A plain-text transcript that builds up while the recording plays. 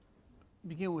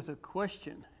Begin with a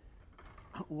question.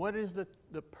 What is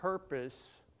the purpose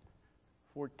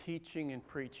for teaching and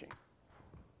preaching?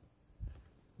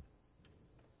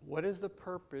 What is the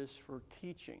purpose for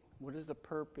teaching? What is the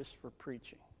purpose for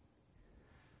preaching?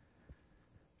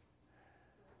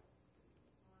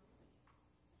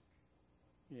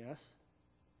 Yes?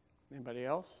 Anybody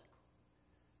else?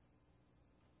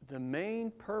 The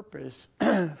main purpose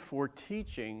for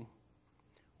teaching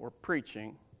or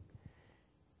preaching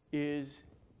is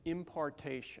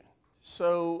impartation.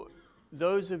 So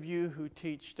those of you who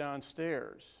teach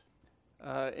downstairs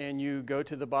and you go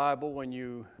to the Bible when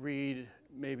you read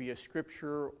maybe a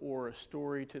scripture or a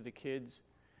story to the kids,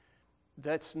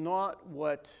 that's not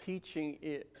what teaching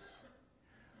is.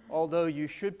 Although you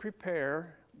should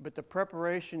prepare, but the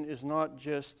preparation is not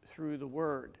just through the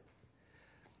Word.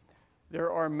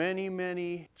 There are many,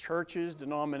 many churches,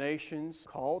 denominations,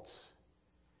 cults.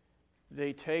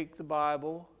 They take the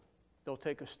Bible, they'll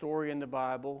take a story in the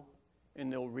Bible,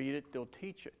 and they'll read it, they'll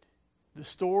teach it. The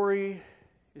story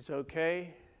is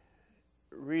okay.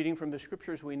 Reading from the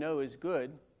Scriptures we know is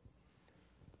good.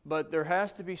 But there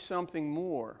has to be something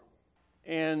more.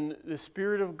 And the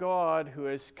Spirit of God who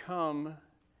has come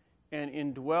and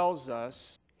indwells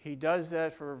us, He does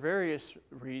that for various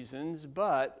reasons,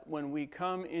 but when we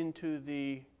come into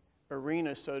the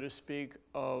arena, so to speak,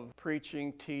 of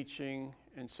preaching, teaching,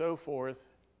 and so forth,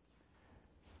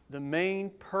 the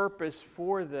main purpose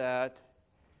for that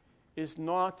is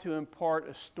not to impart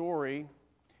a story,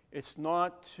 it's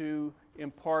not to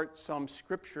impart some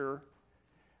scripture,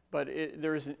 but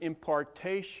there is an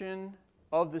impartation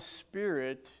of the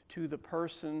Spirit to the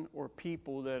person or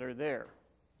people that are there.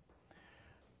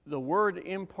 The word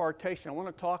impartation, I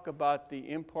want to talk about the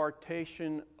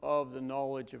impartation of the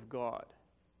knowledge of God,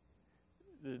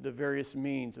 the various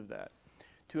means of that.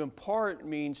 To impart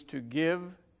means to give,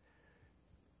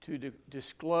 to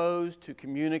disclose, to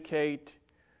communicate,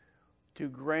 to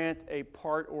grant a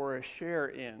part or a share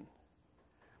in.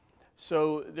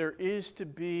 So there is to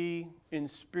be in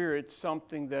spirit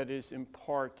something that is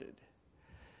imparted.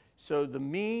 So the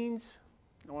means,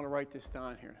 I want to write this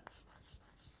down here.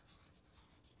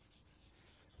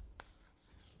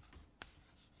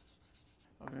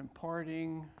 Of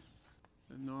imparting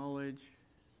the knowledge,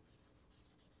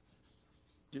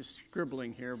 just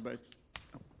scribbling here, but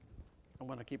I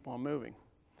want to keep on moving,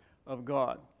 of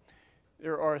God.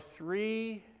 There are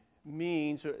three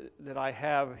means that I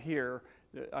have here.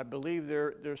 I believe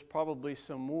there's probably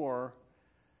some more,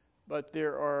 but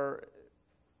there are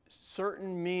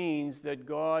certain means that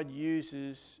God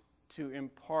uses to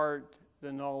impart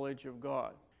the knowledge of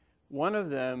God. One of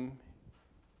them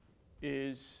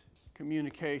is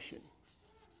communication.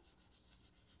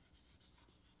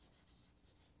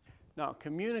 Now,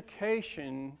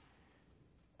 communication,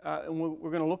 and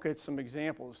we're going to look at some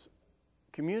examples.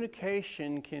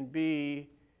 Communication can be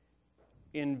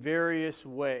in various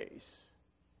ways.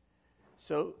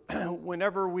 So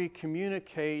whenever we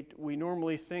communicate, we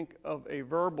normally think of a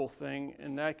verbal thing,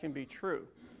 and that can be true.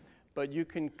 But you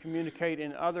can communicate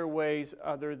in other ways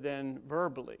other than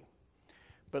verbally.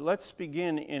 But let's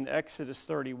begin in Exodus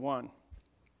 31.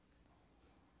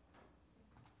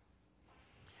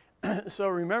 So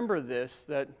remember this,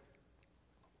 that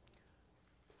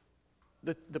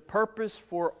the purpose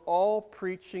for all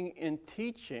preaching and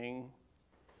teaching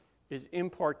is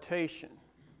impartation.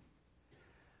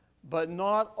 But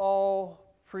not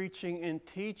all preaching and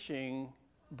teaching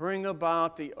bring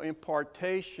about the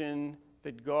impartation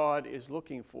that God is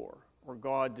looking for or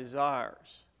God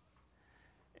desires.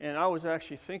 And I was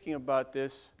actually thinking about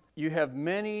this. You have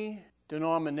many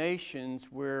denominations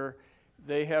where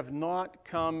they have not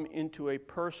come into a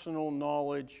personal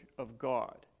knowledge of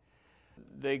God.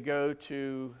 They go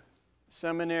to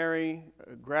seminary,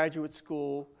 graduate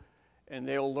school, and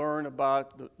they'll learn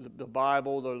about the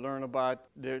Bible, they'll learn about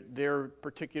their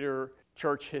particular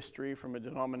church history from a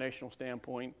denominational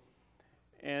standpoint,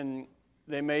 and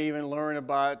they may even learn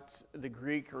about the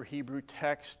Greek or Hebrew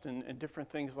text and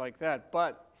different things like that.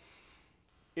 But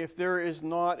if there is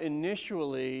not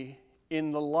initially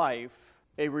in the life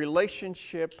a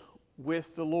relationship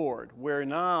with the Lord, where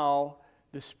now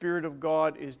the Spirit of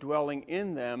God is dwelling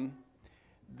in them,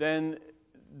 then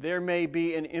there may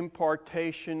be an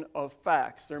impartation of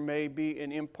facts. There may be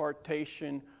an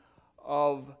impartation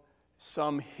of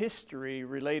some history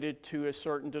related to a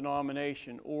certain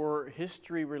denomination or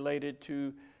history related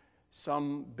to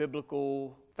some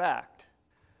biblical fact.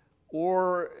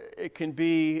 Or it can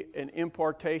be an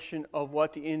impartation of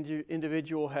what the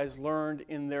individual has learned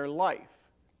in their life.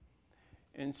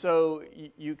 And so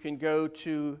you can go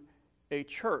to a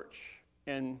church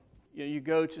and You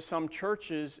go to some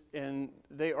churches and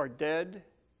they are dead,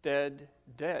 dead,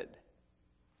 dead.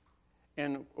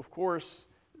 And of course,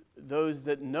 those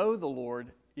that know the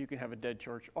Lord, you can have a dead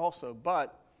church also.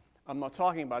 But I'm not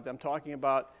talking about that. I'm talking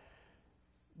about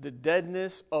the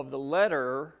deadness of the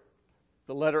letter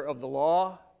of the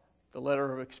law, the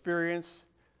letter of experience,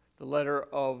 the letter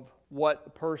of what a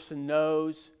person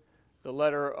knows, the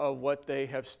letter of what they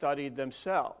have studied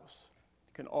themselves.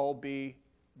 It can all be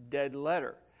dead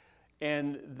letter.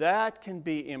 And that can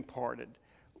be imparted.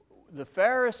 The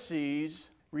Pharisees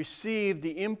received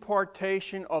the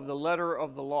impartation of the letter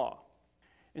of the law.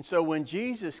 And so when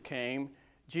Jesus came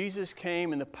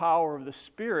in the power of the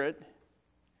Spirit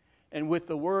and with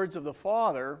the words of the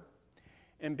Father,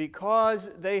 and because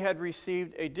they had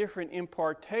received a different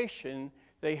impartation,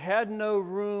 they had no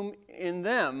room in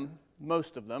them,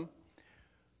 most of them,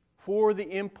 for the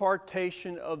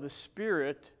impartation of the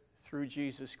Spirit through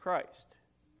Jesus Christ.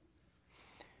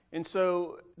 And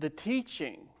so the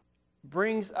teaching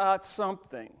brings out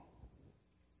something,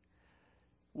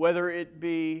 whether it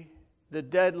be the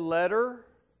dead letter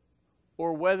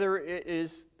or whether it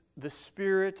is the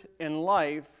spirit and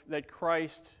life that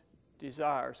Christ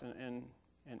desires and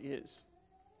is.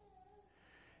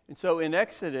 And so in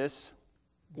Exodus,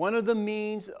 one of the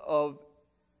means of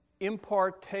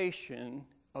impartation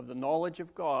of the knowledge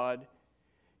of God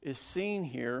is seen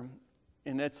here,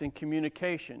 and that's in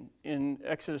communication. In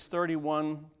Exodus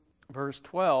 31, verse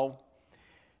 12,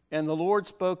 "And the Lord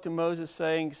spoke to Moses,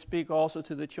 saying, Speak also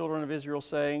to the children of Israel,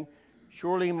 saying,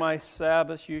 Surely my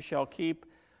Sabbaths you shall keep,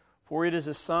 for it is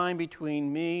a sign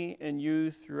between me and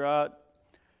you throughout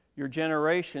your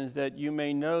generations, that you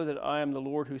may know that I am the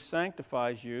Lord who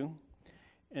sanctifies you."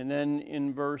 And then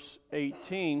in verse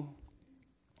 18,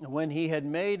 "When he had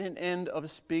made an end of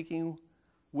speaking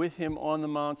with him on the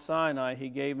Mount Sinai, he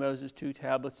gave Moses 2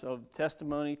 tablets of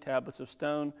testimony, tablets of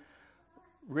stone,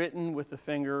 written with the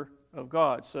finger of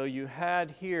God." So you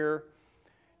had here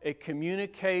a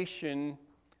communication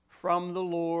from the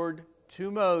Lord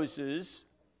to Moses,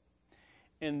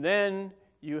 and then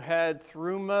you had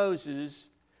through Moses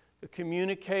the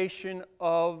communication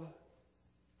of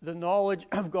the knowledge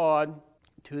of God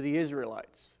to the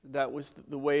Israelites. That was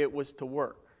the way it was to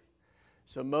work.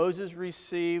 So Moses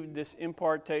received this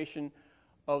impartation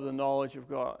of the knowledge of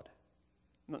God.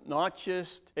 Not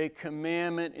just a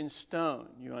commandment in stone,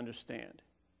 you understand.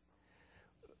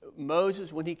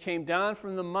 Moses, when he came down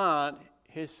from the mount,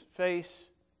 his face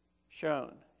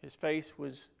shone. His face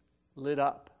was lit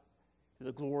up.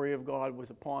 The glory of God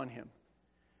was upon him.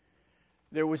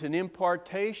 There was an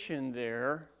impartation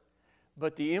there,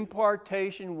 but the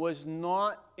impartation was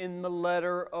not in the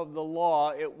letter of the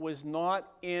law. It was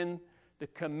not in the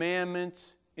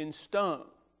commandments in stone.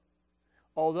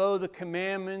 Although the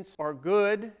commandments are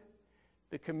good,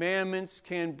 the commandments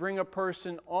can bring a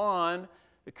person on,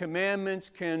 the commandments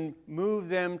can move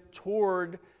them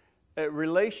toward a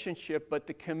relationship, but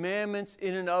the commandments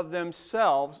in and of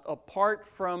themselves, apart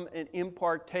from an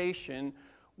impartation,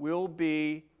 will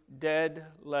be dead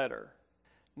letter.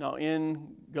 Now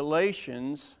in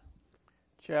Galatians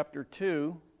chapter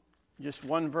 2, just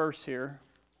one verse here,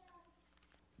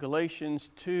 Galatians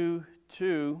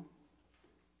 2:2,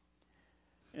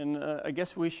 and I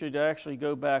guess we should actually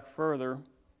go back further.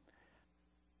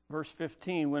 Verse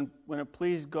 15, when it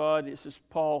pleased God, this is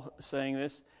Paul saying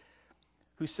this,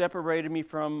 "who separated me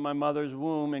from my mother's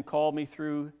womb and called me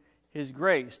through his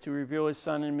grace to reveal his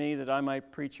Son in me that I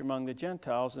might preach among the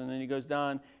Gentiles." And then he goes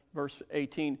down, verse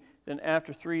 18, "Then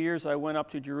after 3 years I went up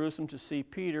to Jerusalem to see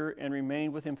Peter and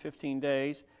remained with him 15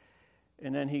 days.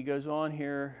 And then he goes on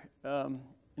here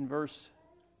in verse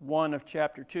 1 of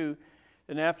chapter 2,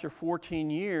 "Then after 14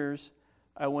 years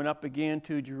I went up again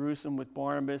to Jerusalem with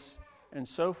Barnabas," and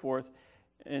so forth.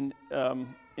 And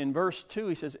in verse 2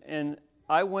 he says, "And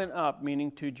I went up,"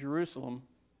 meaning to Jerusalem,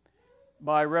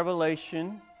 "by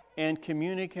revelation and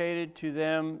communicated to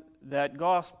them that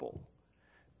gospel."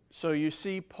 So you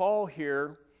see Paul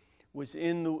here was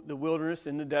in the wilderness,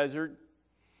 in the desert,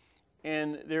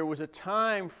 and there was a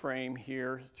time frame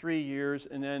here, 3 years,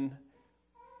 and then,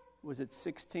 was it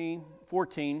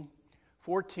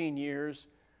 14 years,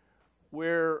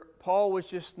 where Paul was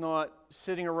just not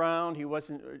sitting around, he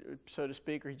wasn't, so to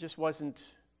speak, or he just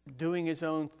wasn't doing his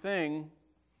own thing.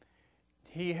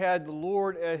 He had the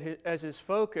Lord as his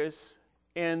focus,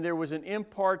 and there was an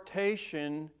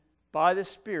impartation by the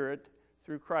Spirit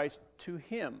through Christ to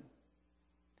him.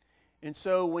 And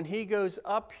so when he goes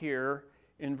up here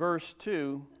in verse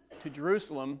 2 to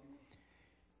Jerusalem,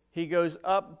 he goes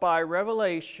up by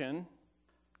revelation.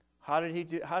 How did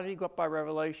he go up by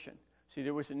revelation? See,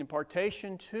 there was an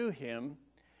impartation to him,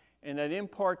 And that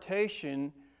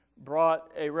impartation brought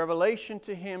a revelation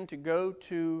to him to go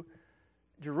to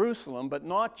Jerusalem, but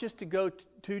not just to go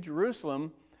to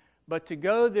Jerusalem, but to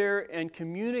go there and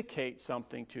communicate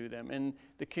something to them. And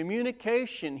the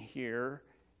communication here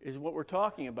is what we're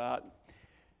talking about.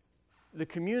 The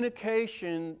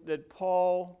communication that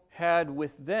Paul had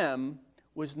with them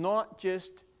was not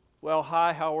just, well,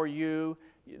 hi, how are you?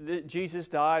 Jesus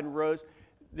died and rose.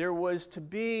 There was to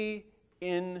be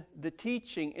in the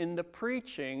teaching, in the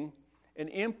preaching, an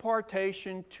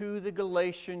impartation to the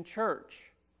Galatian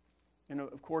church. And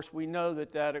of course, we know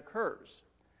that that occurs.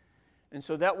 And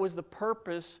so that was the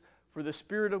purpose for the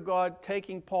Spirit of God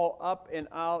taking Paul up and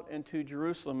out into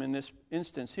Jerusalem in this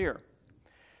instance here.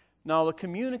 Now, the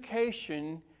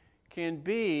communication can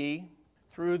be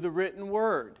through the written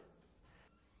word.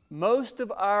 Most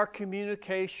of our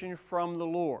communication from the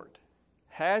Lord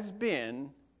has been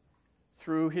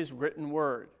through His written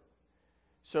word.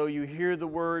 So you hear the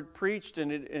word preached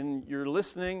and you're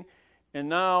listening, and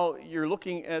now you're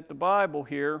looking at the Bible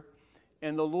here,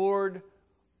 and the Lord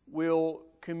will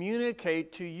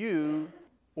communicate to you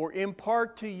or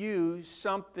impart to you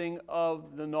something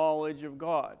of the knowledge of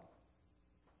God.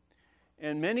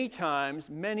 And many times,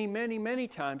 many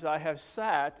times, I have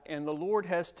sat and the Lord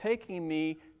has taken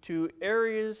me to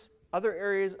other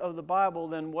areas of the Bible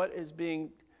than what is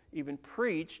being even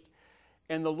preached,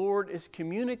 and the Lord is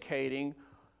communicating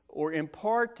or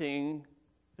imparting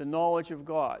the knowledge of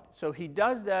God. So He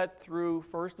does that through,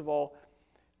 first of all,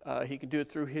 He can do it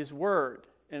through His Word.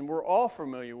 And we're all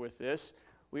familiar with this.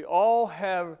 We all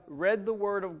have read the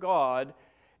Word of God,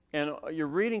 and you're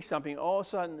reading something, all of a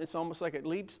sudden it's almost like it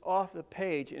leaps off the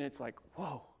page, and it's like,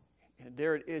 whoa, and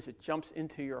there it is. It jumps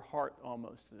into your heart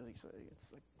almost. It's like,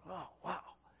 oh, wow.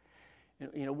 And,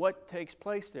 you know, what takes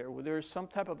place there? Well, there's some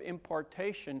type of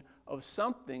impartation of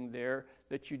something there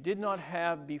that you did not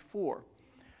have before.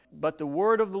 But the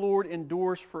word of the Lord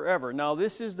endures forever. Now,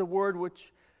 this is the word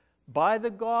which by the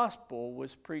gospel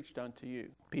was preached unto you,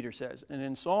 Peter says. And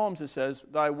in Psalms it says,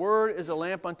 Thy word is a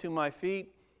lamp unto my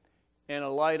feet and a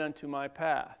light unto my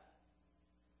path.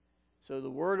 So the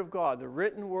word of God, the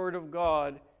written word of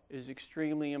God, is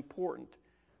extremely important.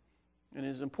 And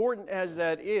as important as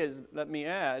that is, let me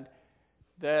add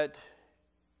that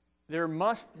there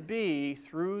must be,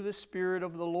 through the Spirit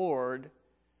of the Lord,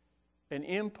 an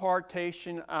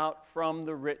impartation out from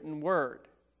the written word.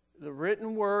 The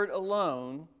written word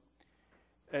alone,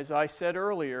 as I said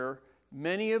earlier,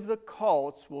 many of the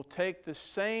cults will take the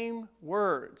same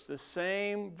words, the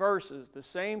same verses, the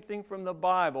same thing from the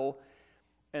Bible,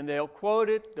 and they'll quote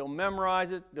it, they'll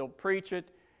memorize it, they'll preach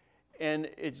it, and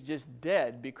it's just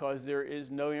dead because there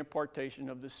is no impartation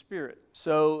of the Spirit.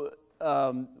 So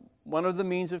one of the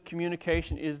means of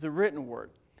communication is the written word.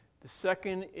 The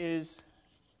second is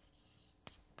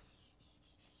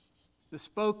the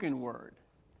spoken word.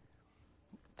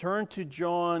 Turn to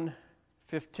John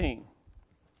 15.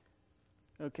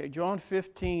 Okay, John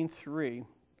 15:3.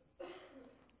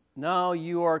 Now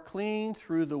you are clean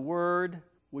through the word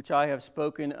which I have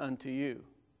spoken unto you.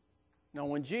 Now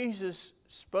when Jesus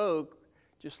spoke,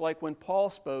 just like when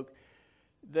Paul spoke,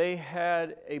 they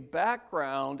had a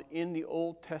background in the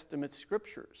Old Testament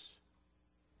scriptures.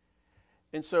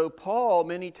 And so Paul,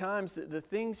 many times, the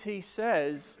things he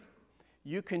says,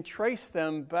 you can trace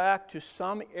them back to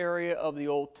some area of the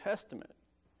Old Testament.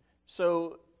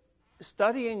 So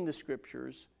studying the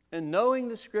Scriptures and knowing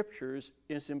the Scriptures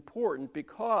is important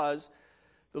because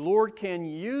the Lord can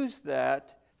use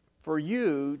that for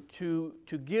you to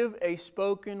give a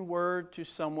spoken word to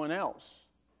someone else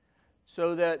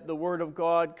so that the Word of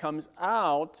God comes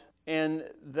out and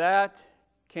that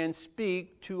can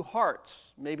speak to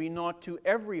hearts. Maybe not to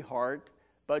every heart,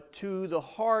 but to the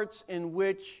hearts in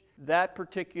which that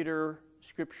particular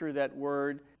Scripture, that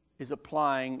word, is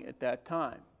applying at that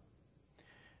time.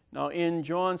 Now in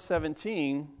John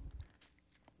 17,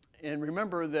 and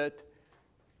remember that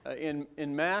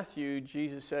in Matthew,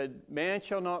 Jesus said, Man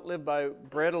shall not live by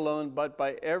bread alone, but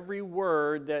by every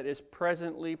word that is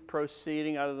presently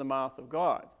proceeding out of the mouth of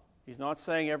God. He's not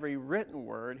saying every written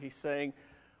word. He's saying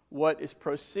what is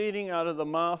proceeding out of the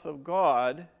mouth of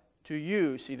God to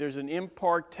you. See, there's an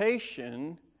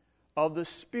impartation of the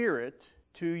Spirit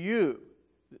to you.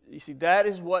 You see, that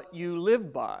is what you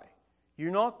live by.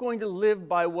 You're not going to live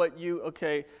by what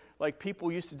like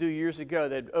people used to do years ago.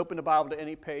 They'd open the Bible to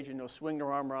any page and they'll swing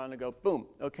their arm around and go, boom,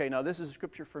 okay, now this is a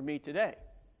scripture for me today.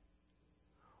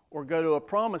 Or go to a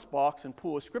promise box and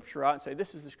pull a scripture out and say,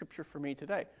 this is the scripture for me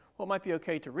today. Well, it might be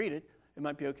okay to read it. It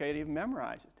might be okay to even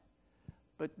memorize it.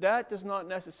 But that does not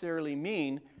necessarily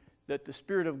mean that the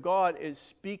Spirit of God is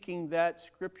speaking that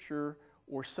scripture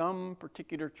or some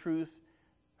particular truth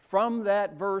from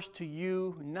that verse to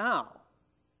you now.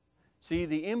 See,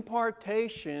 the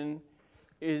impartation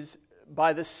is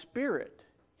by the Spirit.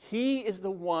 He is the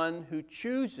one who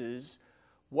chooses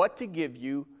what to give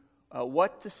you,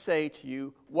 what to say to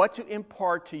you, what to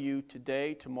impart to you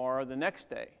today, tomorrow, the next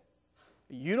day.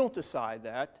 You don't decide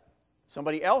that.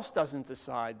 Somebody else doesn't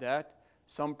decide that.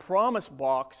 Some promise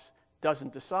box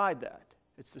doesn't decide that.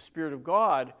 It's the Spirit of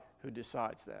God who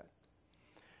decides that.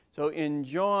 So in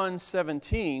John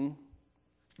 17,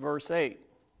 verse 8,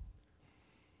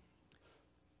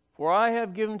 "For I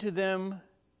have given to them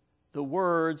the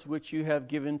words which you have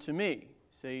given to me."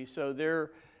 See, so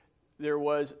there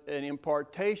was an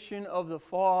impartation of the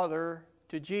Father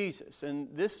to Jesus.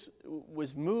 And this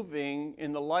was moving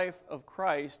in the life of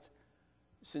Christ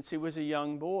since he was a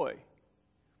young boy.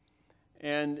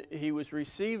 And he was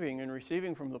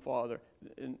receiving from the Father.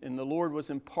 And the Lord was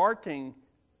imparting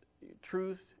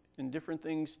truth and different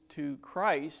things to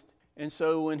Christ. And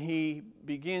so when he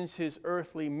begins his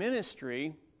earthly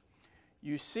ministry,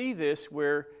 you see this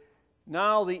where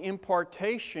now the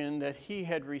impartation that he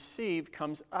had received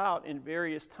comes out in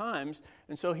various times.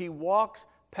 And so he walks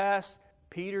past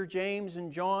Peter, James,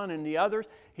 and John and the others.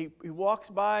 He walks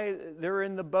by, they're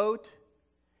in the boat,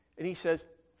 and he says,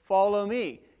 "Follow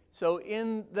me." So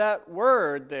in that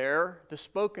word there, the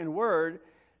spoken word,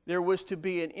 there was to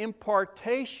be an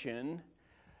impartation,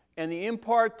 and the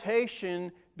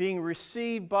impartation being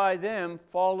received by them,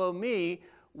 "Follow me,"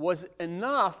 was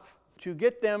enough to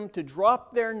get them to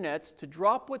drop their nets, to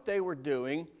drop what they were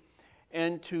doing,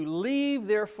 and to leave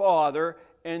their father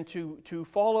and to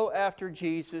follow after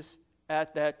Jesus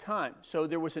at that time. So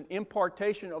there was an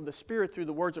impartation of the Spirit through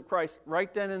the words of Christ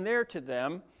right then and there to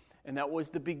them, and that was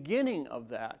the beginning of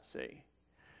that, see.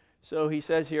 So he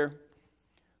says here,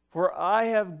 "For I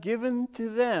have given to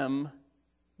them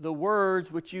the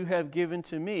words which you have given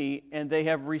to me, and they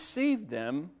have received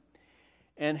them,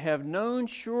 and have known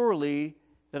surely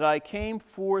that I came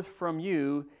forth from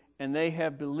you, and they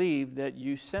have believed that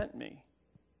you sent me."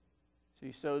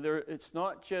 See, so it's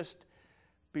not just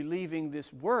believing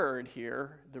this word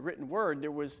here, the written word.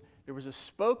 There was a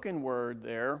spoken word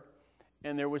there,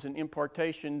 and there was an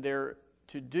impartation there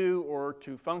to do or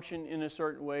to function in a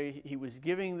certain way. He was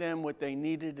giving them what they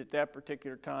needed at that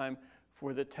particular time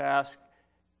for the task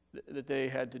that they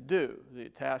had to do, the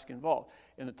task involved.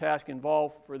 And the task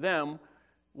involved for them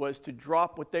was to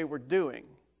drop what they were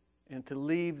doing and to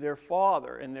leave their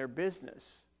father and their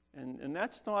business. And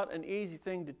that's not an easy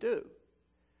thing to do.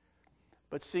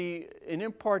 But see, an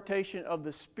impartation of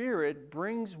the Spirit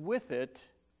brings with it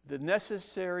the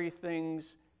necessary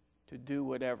things to do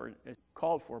whatever is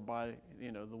called for by,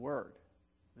 the word,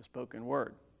 the spoken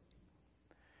word.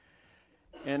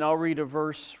 And I'll read a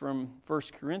verse from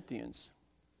 1 Corinthians.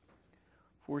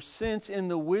 "For since in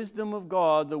the wisdom of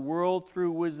God, the world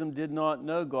through wisdom did not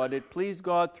know God, it pleased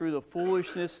God through the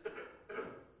foolishness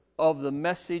of the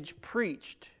message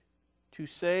preached to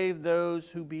save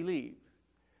those who believe."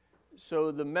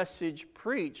 So the message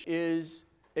preached is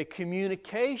a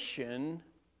communication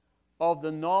of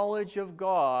the knowledge of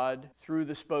God through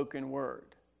the spoken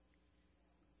word.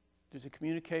 There's a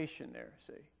communication there,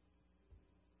 see.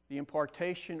 The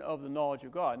impartation of the knowledge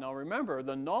of God. Now remember,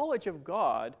 the knowledge of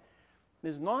God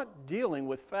is not dealing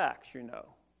with facts,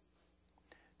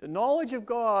 The knowledge of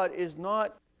God is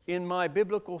not, in my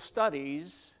biblical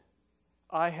studies,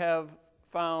 I have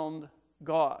found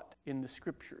God in the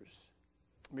Scriptures.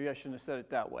 Maybe I shouldn't have said it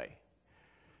that way.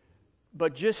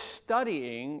 But just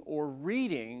studying or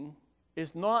reading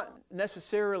is not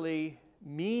necessarily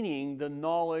meaning the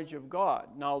knowledge of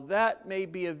God. Now, that may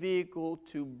be a vehicle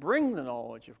to bring the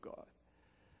knowledge of God.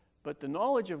 But the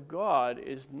knowledge of God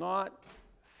is not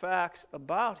facts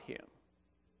about Him.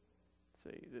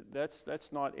 See,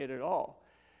 that's not it at all.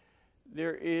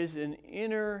 There is an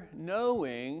inner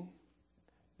knowing.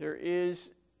 There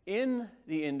is in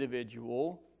the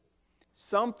individual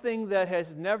something that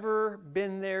has never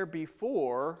been there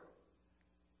before,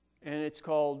 and it's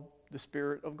called the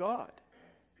Spirit of God.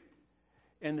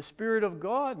 And the Spirit of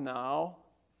God now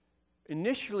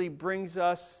initially brings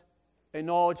us a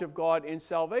knowledge of God in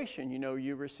salvation.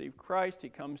 You receive Christ, He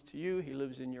comes to you, He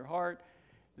lives in your heart.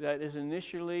 That is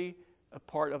initially a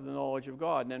part of the knowledge of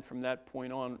God. And then from that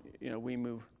point on, we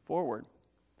move forward.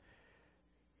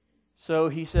 So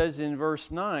he says in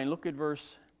verse 9, look at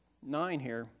verse 9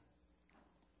 here.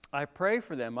 "I pray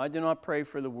for them. I do not pray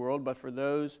for the world, but for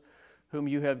those whom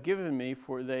you have given me,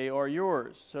 for they are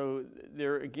yours." So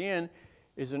there again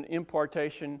is an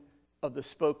impartation of the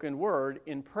spoken word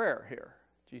in prayer here.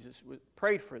 Jesus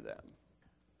prayed for them.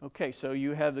 Okay, so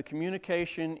you have the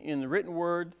communication in the written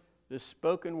word, the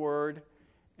spoken word,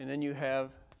 and then you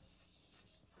have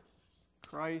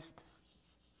Christ,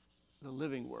 the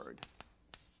living word.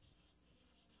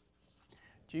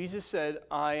 Jesus said,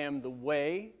 I am the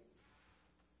way,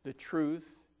 the truth,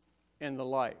 and the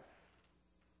life.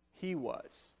 He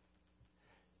was.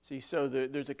 See, so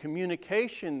there's a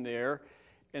communication there,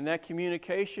 and that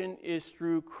communication is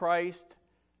through Christ,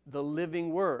 the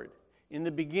living word. In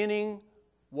the beginning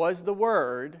was the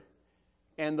Word,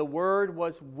 and the Word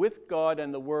was with God,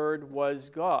 and the Word was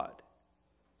God.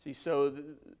 See, so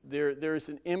there's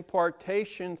an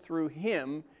impartation through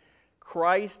Him,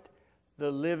 Christ,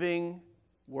 the living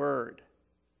Word.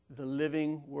 The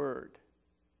living Word.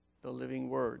 The living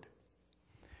Word.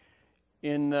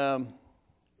 In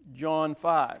John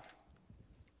 5,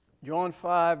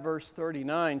 verse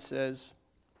 39 says,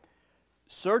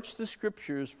 Search the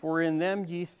Scriptures, for in them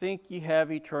ye think ye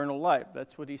have eternal life.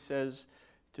 That's what he says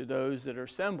to those that are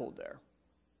assembled there.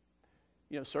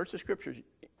 You know, search the Scriptures.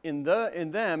 In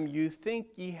them you think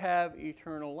ye have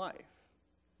eternal life.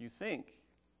 You think.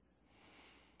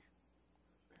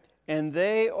 And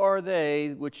they are they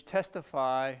which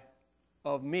testify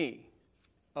of me.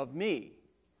 Of me.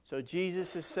 So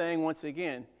Jesus is saying once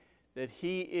again that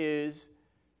He is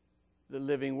the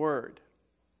living Word.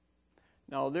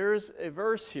 Now, there's a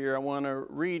verse here I want to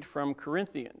read from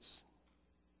Corinthians.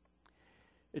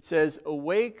 It says,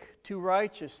 Awake to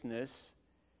righteousness,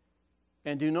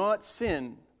 and do not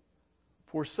sin,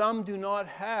 for some do not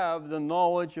have the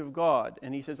knowledge of God.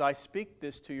 And he says, I speak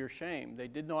this to your shame. They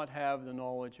did not have the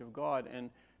knowledge of God. And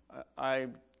I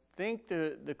think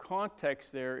the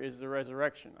context there is the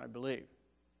resurrection, I believe.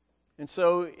 And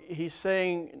so he's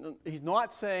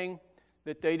not saying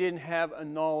that they didn't have a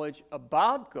knowledge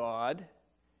about God.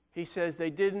 He says they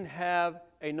didn't have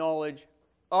a knowledge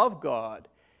of God.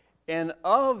 And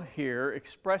of here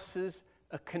expresses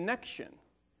a connection.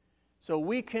 So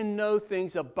we can know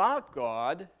things about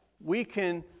God. We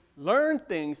can learn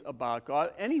things about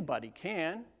God. Anybody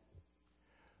can.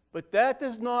 But that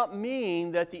does not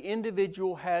mean that the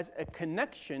individual has a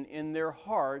connection in their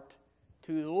heart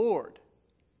to the Lord.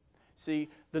 See,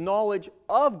 the knowledge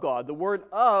of God, the word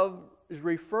of is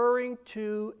referring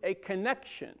to a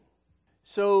connection.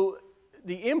 So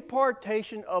the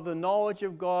impartation of the knowledge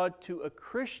of God to a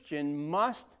Christian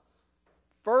must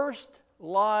first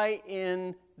lie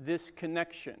in this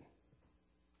connection.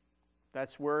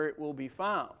 That's where it will be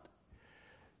found.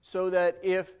 So that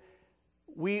if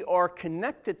we are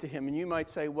connected to Him, and you might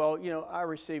say, well, you know, I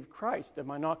received Christ. Am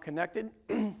I not connected?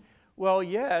 Well,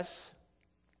 yes.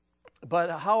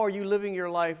 But how are you living your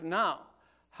life now?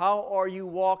 How are you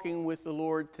walking with the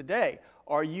Lord today?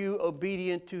 Are you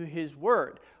obedient to His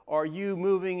word? Are you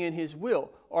moving in His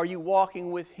will? Are you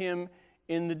walking with Him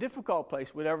in the difficult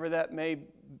place, whatever that may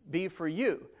be for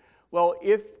you? Well,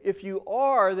 if you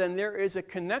are, then there is a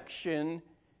connection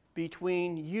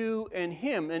between you and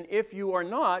Him. And if you are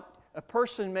not, a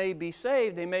person may be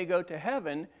saved, they may go to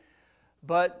heaven,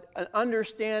 but an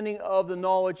understanding of the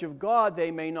knowledge of God,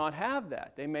 they may not have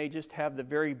that. They may just have the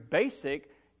very basic,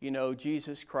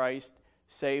 Jesus Christ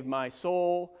saved my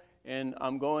soul, and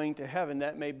I'm going to heaven.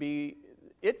 That may be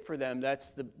it for them.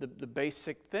 That's the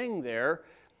basic thing there.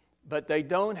 But they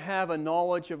don't have a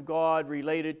knowledge of God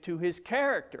related to His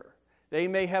character. They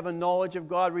may have a knowledge of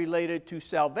God related to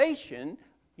salvation.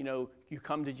 You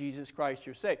come to Jesus Christ,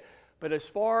 you're saved. But as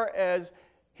far as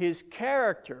His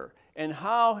character and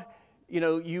how,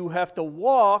 you have to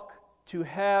walk to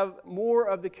have more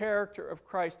of the character of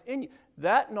Christ in you,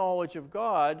 that knowledge of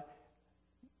God,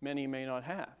 many may not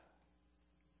have.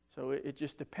 So it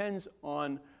just depends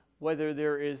on whether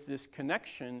there is this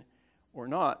connection or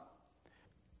not.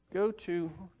 Go to,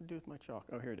 what do I do with my chalk?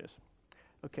 Oh, here it is.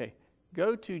 Okay,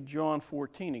 go to John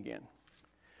 14 again.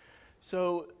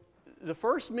 So the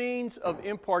first means of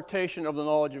impartation of the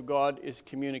knowledge of God is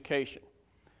communication.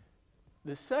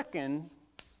 The second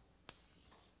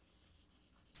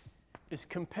is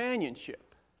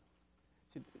companionship.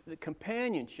 The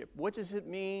companionship. What does it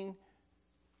mean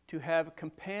to have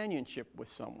companionship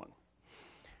with someone?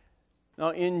 Now,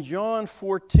 in John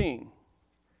 14,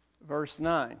 verse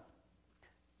 9,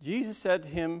 Jesus said to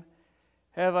him,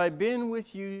 Have I been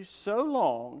with you so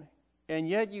long, and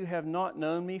yet you have not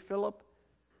known me, Philip?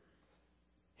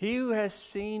 He who has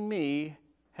seen me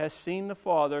has seen the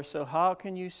Father, so how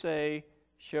can you say,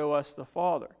 Show us the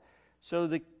Father? So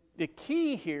the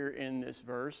key here in this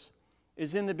verse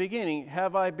is in the beginning,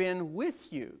 have I been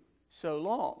with you so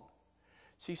long?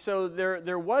 See, so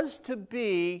there was to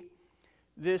be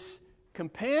this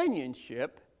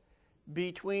companionship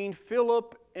between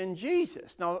Philip and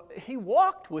Jesus. Now, he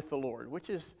walked with the Lord, which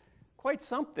is quite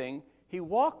something. He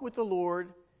walked with the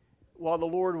Lord while the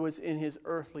Lord was in his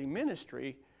earthly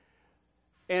ministry.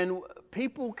 And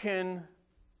people can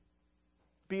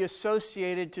be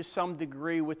associated to some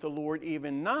degree with the Lord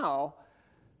even now,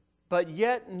 but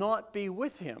yet not be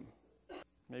with him.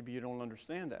 Maybe you don't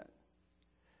understand that.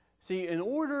 See, in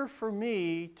order for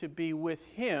me to be with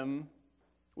him,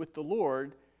 with the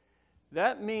Lord,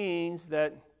 that means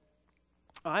that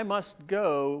I must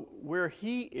go where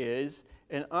he is,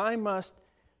 and I must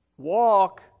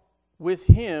walk with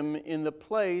him in the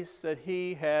place that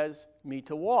he has me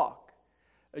to walk.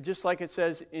 Just like it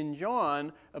says in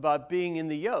John about being in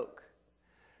the yoke.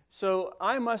 So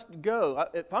I must go.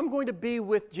 If I'm going to be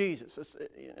with Jesus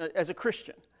as a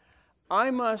Christian, I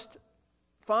must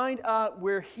find out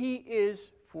where he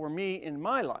is for me in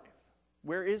my life.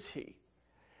 Where is he?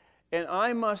 And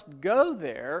I must go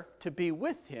there to be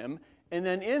with him. And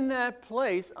then in that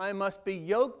place, I must be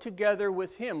yoked together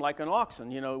with him like an oxen.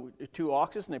 You know, two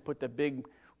oxen, and they put the big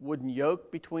wooden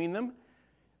yoke between them,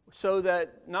 so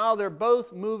that now they're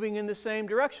both moving in the same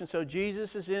direction. So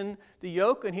Jesus is in the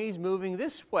yoke and he's moving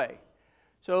this way.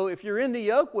 So if you're in the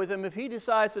yoke with him, if he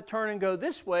decides to turn and go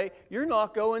this way, you're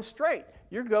not going straight.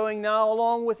 You're going now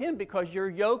along with him because you're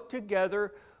yoked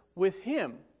together with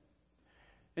him.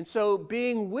 And so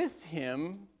being with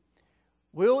him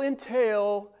will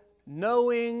entail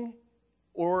knowing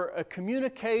or a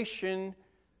communication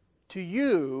to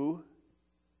you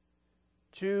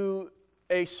to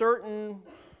a certain,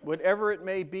 whatever it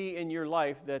may be in your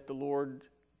life that the Lord,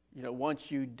 wants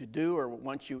you to do or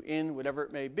wants you in, whatever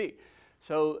it may be.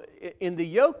 So in the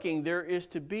yoking, there is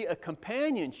to be a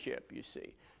companionship, you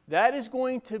see. That is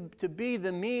going to be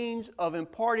the means of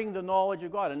imparting the knowledge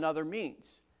of God, another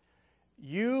means.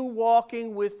 You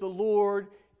walking with the Lord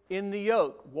in the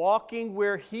yoke, walking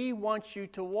where he wants you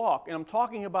to walk. And I'm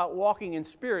talking about walking in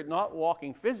spirit, not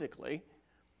walking physically.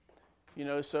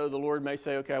 So the Lord may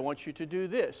say, okay, I want you to do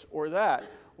this or that.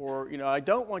 Or, I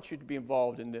don't want you to be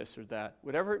involved in this or that.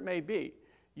 Whatever it may be,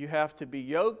 you have to be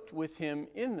yoked with him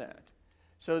in that.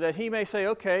 So that he may say,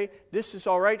 okay, this is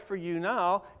all right for you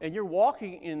now, and you're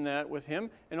walking in that with him,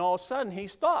 and all of a sudden he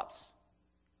stops.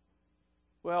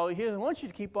 Well, he doesn't want you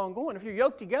to keep on going. If you're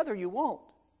yoked together, you won't.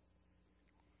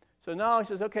 So now he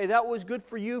says, okay, that was good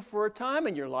for you for a time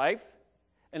in your life,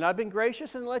 and I've been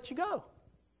gracious and let you go.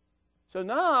 So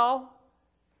now,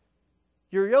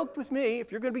 you're yoked with me.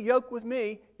 If you're going to be yoked with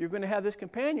me, you're going to have this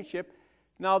companionship.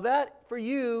 Now that, for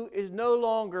you, is no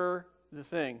longer the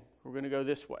thing. We're going to go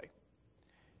this way.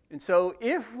 And so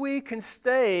if we can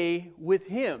stay with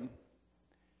him,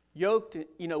 yoked,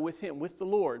 with him, with the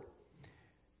Lord,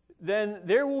 then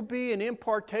there will be an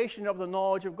impartation of the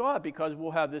knowledge of God because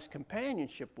we'll have this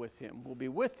companionship with him. We'll be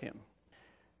with him.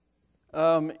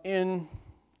 In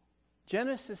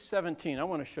Genesis 17, I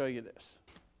want to show you this.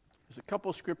 There's a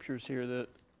couple scriptures here that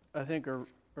I think are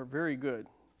very good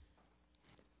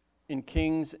in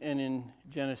Kings and in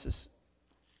Genesis.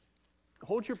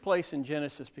 Hold your place in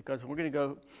Genesis because we're going to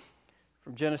go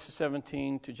from Genesis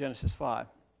 17 to Genesis 5.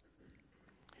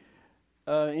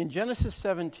 In Genesis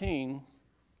 17,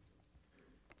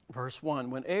 verse 1,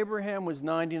 when Abraham was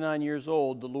 99 years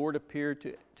old, the Lord appeared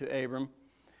to Abram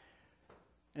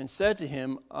and said to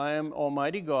him, I am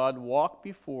Almighty God, walk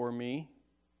before me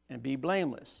and be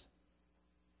blameless.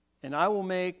 And I will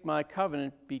make my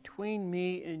covenant between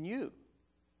me and you.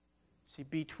 See,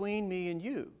 between me and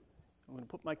you. I'm going to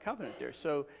put my covenant there.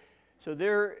 So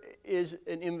there is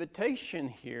an invitation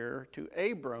here to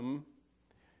Abram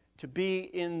to be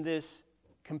in this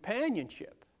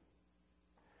companionship.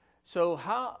 So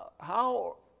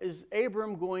how is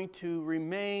Abram going to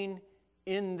remain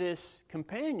in this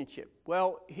companionship?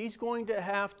 Well, he's going to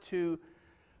have to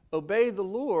obey the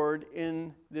Lord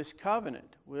in this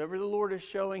covenant. Whatever the Lord is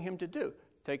showing him to do.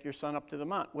 Take your son up to the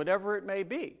mount. Whatever it may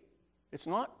be. It's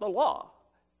not the law,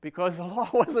 because the law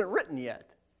wasn't written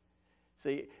yet.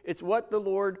 See, it's what the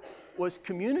Lord was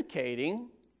communicating.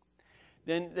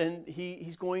 Then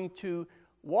he's going to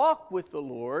walk with the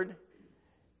Lord,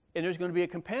 and there's going to be a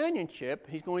companionship.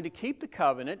 He's going to keep the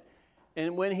covenant,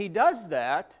 and when he does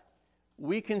that,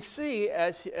 we can see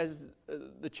as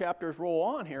the chapters roll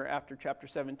on here after chapter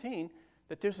 17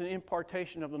 that there's an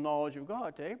impartation of the knowledge of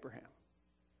God to Abraham.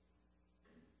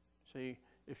 See,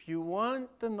 if you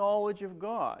want the knowledge of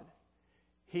God,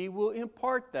 he will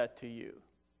impart that to you.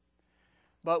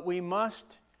 But we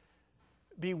must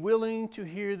be willing to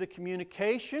hear the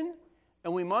communication,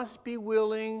 and we must be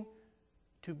willing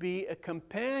to be a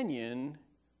companion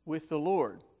with the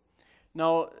Lord.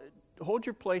 Now, hold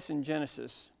your place in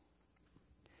Genesis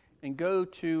and go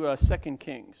to 2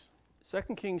 Kings.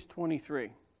 2 Kings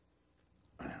 23.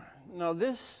 Now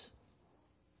this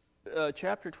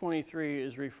chapter 23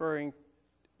 is referring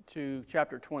to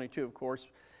chapter 22, of course.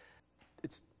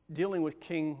 It's dealing with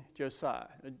King Josiah.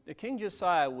 The King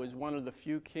Josiah was one of the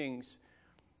few kings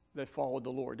that followed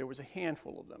the Lord. There was a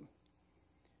handful of them,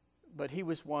 but he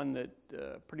was one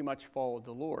that pretty much followed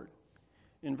the Lord.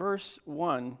 In verse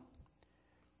 1,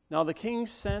 now the king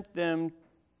sent them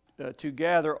to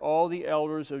gather all the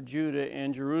elders of Judah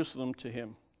and Jerusalem to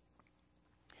him.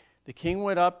 The king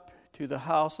went up to the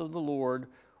house of the Lord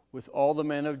with all the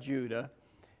men of Judah,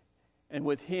 and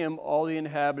with him all the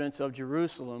inhabitants of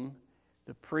Jerusalem,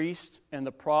 the priests and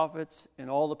the prophets and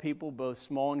all the people, both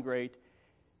small and great.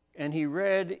 And he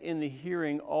read in their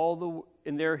hearing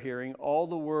all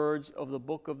the words of the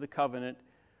book of the covenant,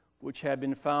 which had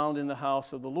been found in the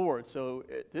house of the Lord. So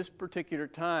at this particular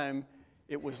time,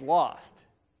 it was lost.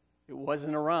 It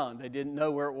wasn't around. They didn't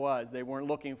know where it was. They weren't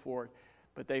looking for it.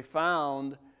 But they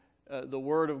found the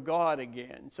word of God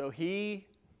again. So he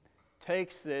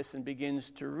takes this and begins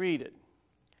to read it.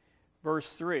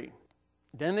 Verse 3,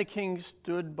 then the king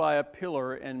stood by a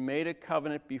pillar and made a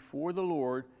covenant before the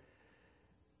Lord.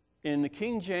 In the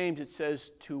King James, it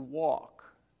says to walk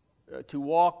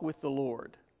with the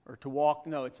Lord. Or to walk,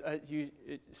 no,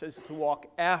 it says to walk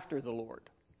after the Lord.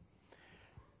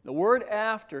 The word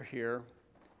after here,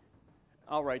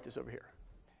 I'll write this over here.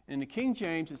 In the King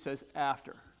James, it says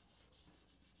after.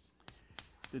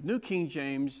 The New King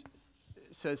James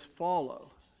says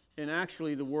follow. And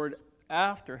actually, the word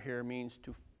after here means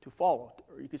to follow.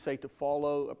 Or you could say to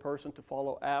follow a person, to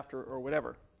follow after, or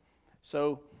whatever.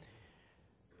 So,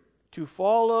 to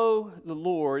follow the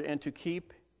Lord and to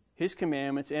keep his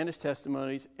commandments and his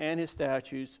testimonies and his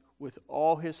statutes with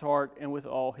all his heart and with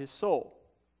all his soul.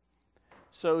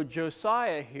 So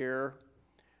Josiah here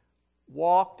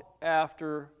walked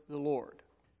after the Lord.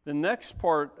 The next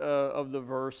part of the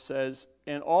verse says,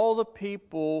 and all the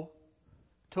people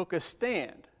took a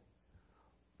stand.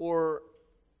 Or,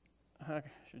 I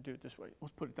should do it this way.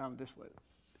 Let's put it down this way.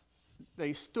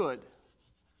 They stood.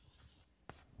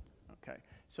 Okay.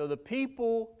 So the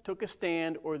people took a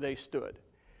stand or they stood.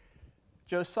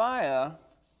 Josiah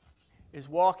is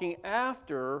walking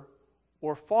after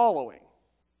or following.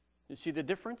 You see the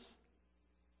difference?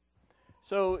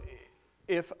 So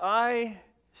if I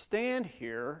stand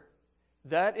here,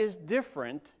 that is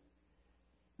different.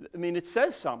 I mean, it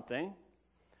says something.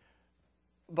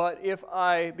 But if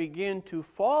I begin to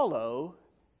follow,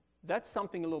 that's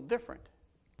something a little different.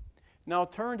 Now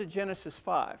turn to Genesis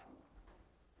 5.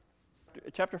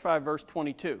 Chapter 5, verse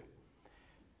 22.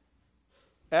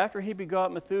 After he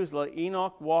begot Methuselah,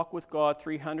 Enoch walked with God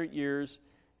 300 years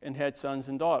and had sons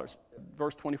and daughters.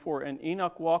 Verse 24, and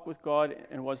Enoch walked with God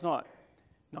and was not.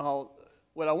 Now,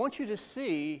 what I want you to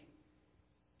see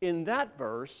in that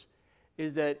verse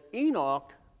is that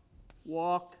Enoch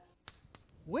walked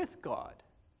with God.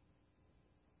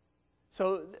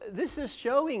 So this is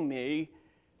showing me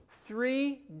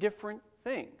three different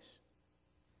things.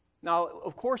 Now,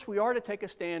 of course, we are to take a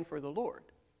stand for the Lord,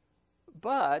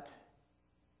 but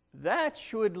that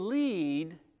should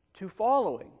lead to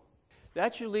following.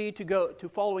 That should lead to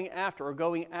following after or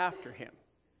going after him.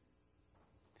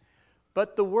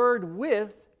 But the word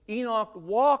with, Enoch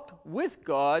walked with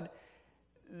God,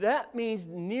 that means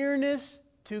nearness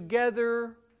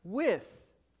together with.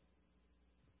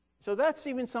 So that's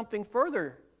even something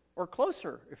further or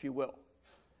closer, if you will.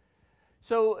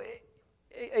 So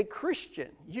a Christian,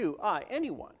 you, I,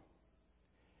 anyone,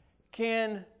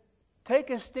 can take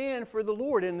a stand for the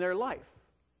Lord in their life.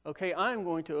 Okay, I'm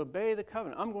going to obey the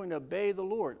covenant. I'm going to obey the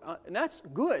Lord. And that's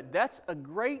good. That's a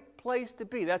great place to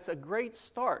be. That's a great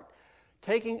start.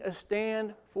 Taking a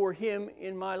stand for him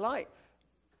in my life.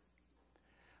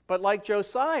 But like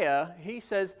Josiah, he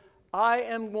says, I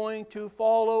am going to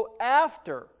follow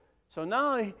after. So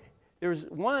now there's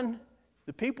one,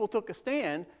 the people took a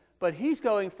stand, but he's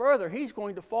going further. He's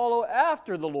going to follow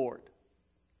after the Lord.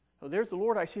 So there's the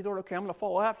Lord. I see the Lord. Okay, I'm going to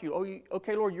follow after you. Oh,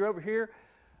 okay, Lord, you're over here.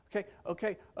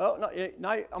 Okay. Oh, no,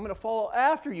 now I'm going to follow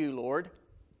after you, Lord.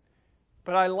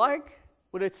 But I like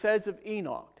what it says of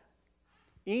Enoch.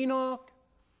 Enoch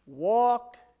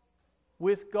walked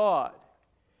with God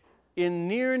in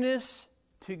nearness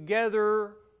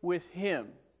together with him.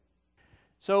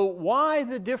 So why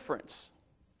the difference?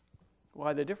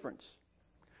 Why the difference?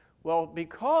 Well,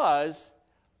 because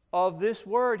of this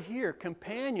word here,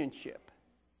 companionship.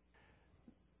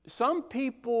 Some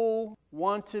people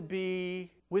want to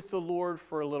be with the Lord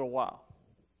for a little while.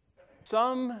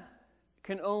 Some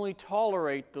can only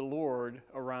tolerate the Lord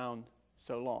around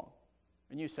so long.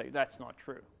 And you say, that's not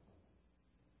true.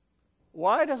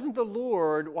 Why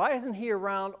isn't he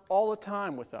around all the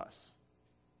time with us?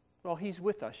 Well, he's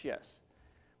with us, yes.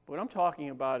 What I'm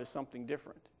talking about is something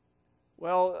different.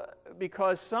 Well,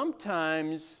 because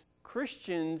sometimes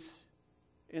Christians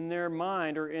in their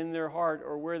mind or in their heart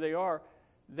or where they are,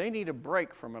 they need a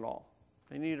break from it all.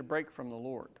 They need a break from the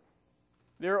Lord.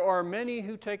 There are many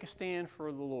who take a stand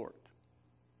for the Lord.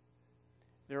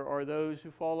 There are those who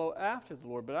follow after the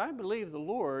Lord. But I believe the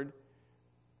Lord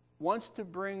wants to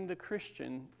bring the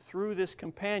Christian through this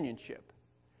companionship.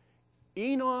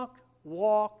 Enoch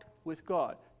walked with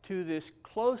God to this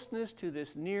closeness, to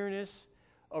this nearness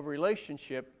of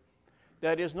relationship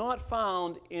that is not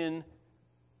found in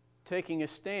taking a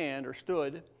stand or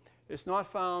stood. It's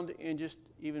not found in just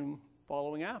even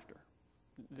following after.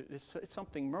 It's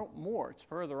something more. It's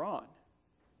further on.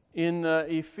 In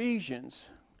Ephesians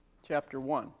chapter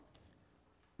 1,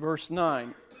 verse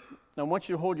 9. Now I want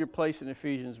you to hold your place in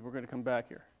Ephesians. We're going to come back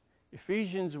here.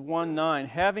 Ephesians 1:9,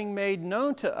 having made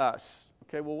known to us.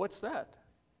 Okay, well, what's that?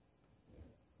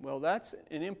 Well, that's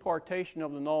an impartation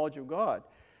of the knowledge of God.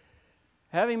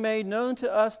 Having made known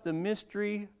to us the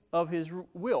mystery of His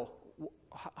will.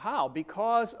 How?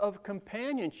 Because of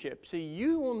companionship. See,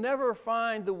 you will never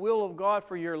find the will of God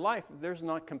for your life if there's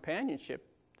not companionship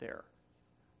there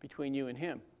between you and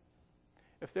Him.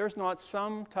 If there's not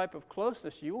some type of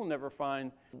closeness, you will never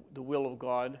find the will of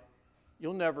God.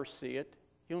 You'll never see it.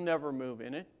 You'll never move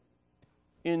in it.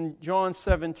 In John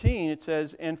 17, it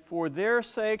says, and for their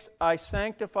sakes I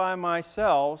sanctify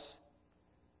myself,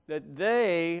 that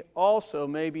they also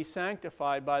may be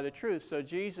sanctified by the truth. So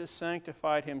Jesus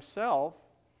sanctified Himself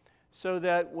so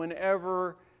that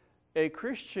whenever a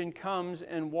Christian comes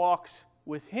and walks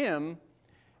with Him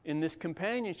in this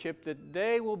companionship, that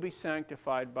they will be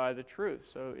sanctified by the truth.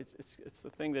 So it's the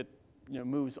thing that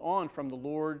moves on from the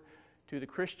Lord to the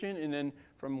Christian, and then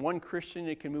from one Christian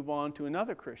it can move on to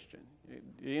another Christian.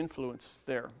 The influence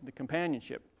there, the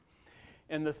companionship.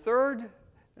 And the third,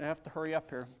 I have to hurry up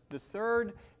here, the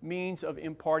third means of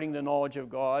imparting the knowledge of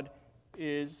God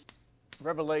is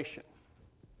revelation.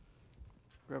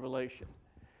 Revelation.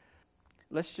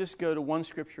 Let's just go to one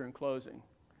scripture in closing.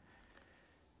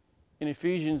 In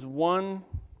Ephesians 1,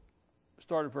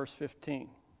 start at verse 15.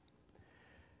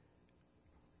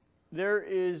 There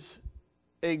is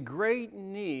a great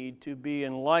need to be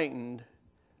enlightened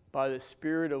by the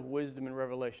spirit of wisdom and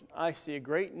revelation. I see a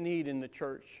great need in the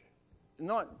church,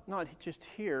 not just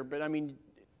here, but I mean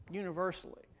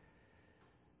universally.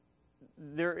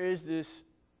 There is this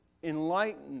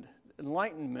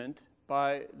enlightenment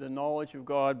by the knowledge of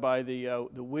God, by the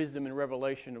wisdom and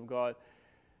revelation of God,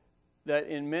 that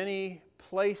in many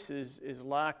places is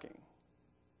lacking,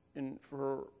 and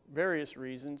for various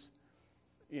reasons.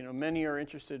 Many are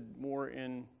interested more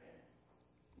in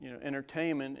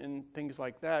entertainment and things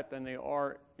like that than they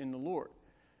are in the Lord.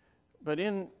 But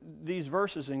in these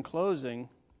verses in closing,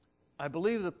 I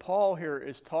believe that Paul here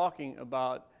is talking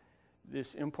about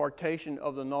this impartation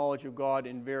of the knowledge of God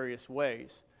in various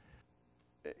ways.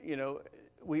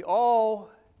 We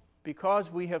all,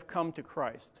 because we have come to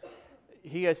Christ,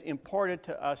 He has imparted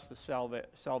to us the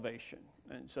salvation.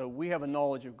 And so we have a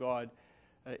knowledge of God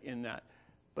in that.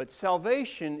 But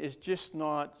salvation is just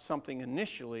not something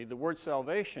initially. The word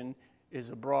salvation is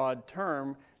a broad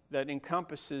term that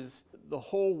encompasses the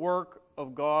whole work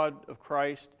of God, of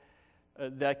Christ,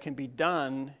 that can be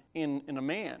done in a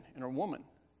man, in a woman.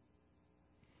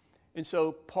 And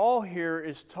so Paul here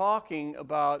is talking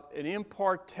about an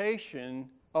impartation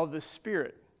of the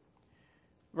Spirit.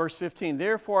 Verse 15,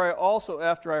 therefore I also,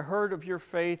 after I heard of your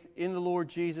faith in the Lord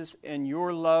Jesus and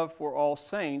your love for all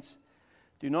saints,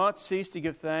 do not cease to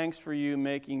give thanks for you,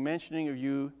 making mentioning of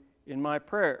you in my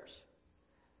prayers,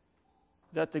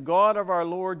 that the God of our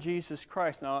Lord Jesus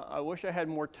Christ. Now, I wish I had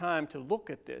more time to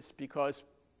look at this, because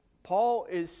Paul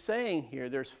is saying here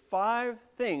there's 5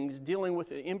 things dealing with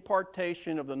the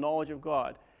impartation of the knowledge of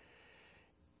God.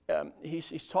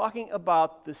 He's talking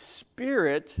about the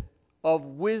spirit of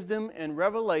wisdom and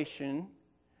revelation,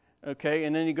 okay,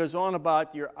 and then he goes on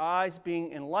about your eyes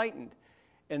being enlightened.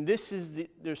 And this is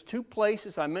there's 2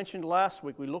 places I mentioned last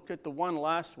week. We looked at the one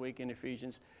last week in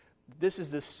Ephesians. This is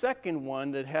the second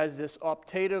one that has this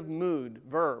optative mood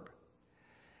verb.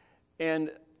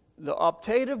 And the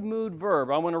optative mood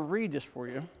verb, I want to read this for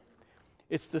you.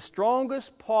 It's the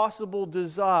strongest possible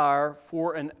desire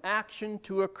for an action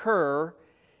to occur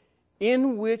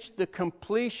in which the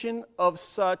completion of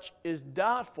such is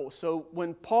doubtful. So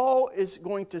when Paul is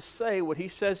going to say what he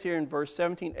says here in verse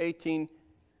 17, 18,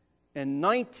 and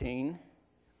 19,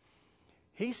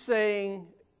 he's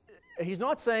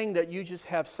not saying that you just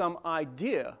have some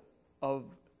idea of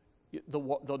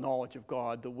the knowledge of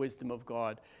God, the wisdom of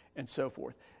God, and so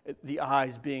forth, the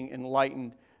eyes being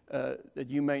enlightened. that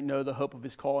you may know the hope of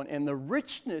his calling and the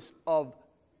richness of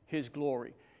his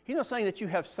glory. He's not saying that you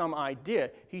have some idea.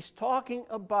 He's talking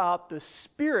about the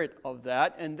spirit of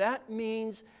that, and that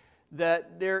means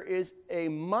that there is a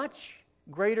much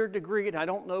greater degree, and I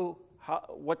don't know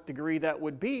what degree that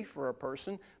would be for a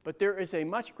person, but there is a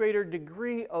much greater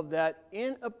degree of that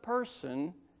in a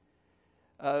person.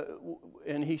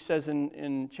 And he says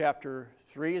in chapter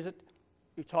 3, is it?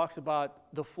 He talks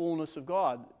about the fullness of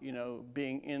God,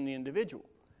 being in the individual.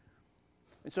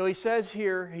 And so he says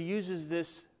here, he uses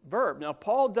this verb. Now,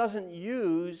 Paul doesn't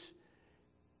use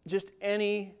just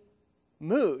any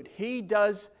mood. He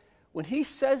does, when he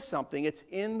says something, it's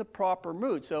in the proper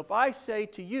mood. So if I say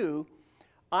to you,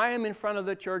 I am in front of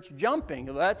the church jumping,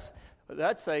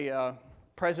 that's a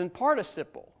present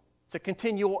participle. It's a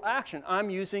continual action. I'm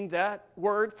using that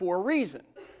word for a reason,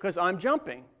 because I'm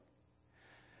jumping.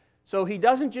 So he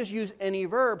doesn't just use any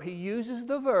verb. He uses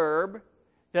the verb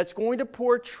that's going to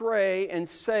portray and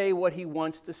say what he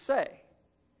wants to say.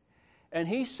 And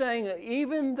he's saying that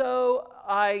even though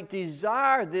I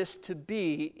desire this to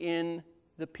be in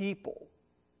the people,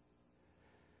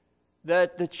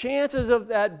 that the chances of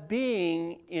that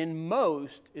being in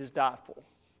most is doubtful.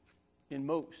 In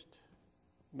most.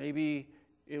 Maybe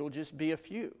it'll just be a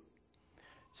few.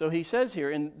 So he says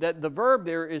here, and that the verb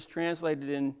there is translated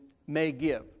in may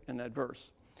give in that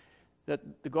verse. That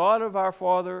the God of our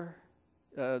Father,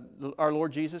 our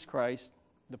Lord Jesus Christ,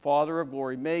 the Father of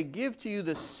glory, may give to you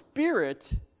the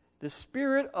Spirit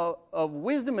of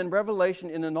wisdom and revelation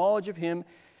in the knowledge of Him,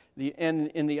 and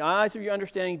in the eyes of your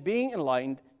understanding being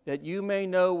enlightened, that you may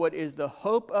know what is the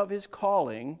hope of His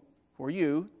calling for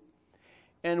you,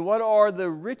 and what are the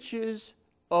riches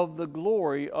of the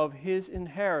glory of His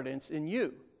inheritance in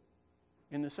you,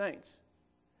 in the saints.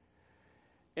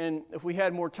 And if we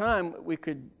had more time, we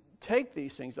could take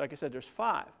these things. Like I said, there's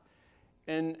 5.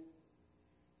 And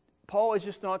Paul is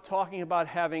just not talking about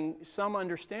having some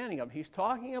understanding of them. He's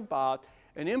talking about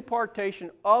an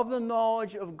impartation of the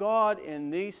knowledge of God in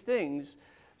these things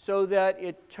so that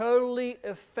it totally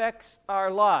affects our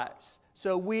lives.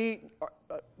 So we are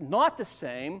not the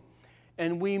same,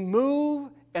 and we move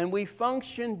and we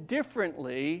function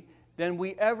differently than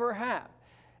we ever have.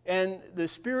 And the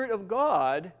Spirit of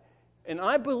God, and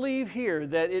I believe here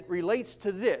that it relates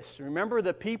to this. Remember,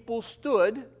 the people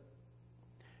stood,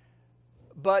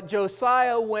 but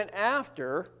Josiah went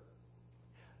after,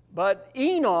 but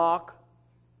Enoch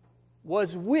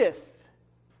was with.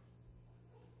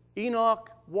 Enoch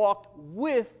walked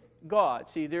with God.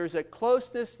 See, there's a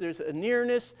closeness, there's a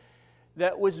nearness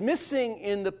that was missing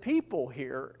in the people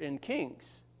here in Kings,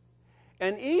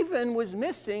 and even was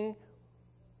missing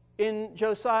in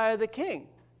Josiah the king.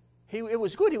 It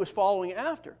was good he was following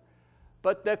after,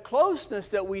 but the closeness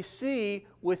that we see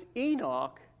with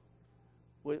Enoch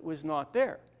was not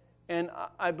there. And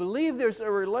I believe there's a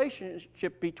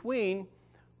relationship between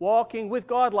walking with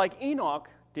God like Enoch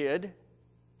did.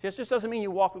 This just doesn't mean you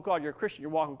walk with God, you're a Christian,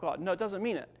 you're walking with God. No, it doesn't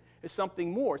mean it. It's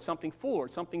something more, it's something fuller,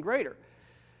 it's something greater.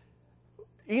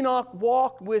 Enoch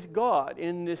walked with God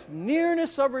in this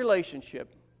nearness of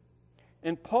relationship.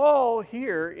 And Paul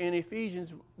here in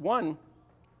Ephesians 1,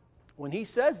 when he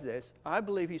says this, I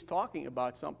believe he's talking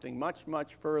about something much,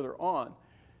 much further on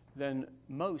than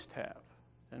most have.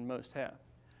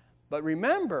 But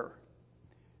remember,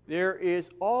 there is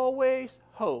always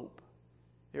hope.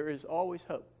 There is always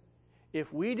hope.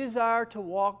 If we desire to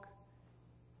walk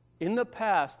in the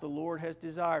path the Lord has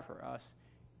desired for us,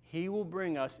 He will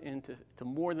bring us into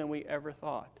more than we ever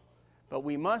thought. But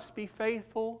we must be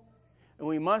faithful, and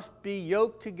we must be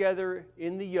yoked together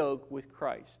in the yoke with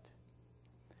Christ.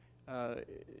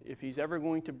 If He's ever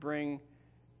going to bring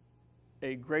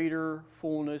a greater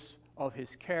fullness of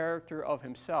His character, of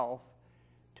Himself,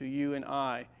 to you and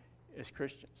I as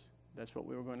Christians, that's what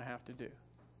we were going to have to do.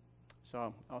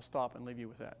 So I'll stop and leave you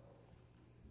with that.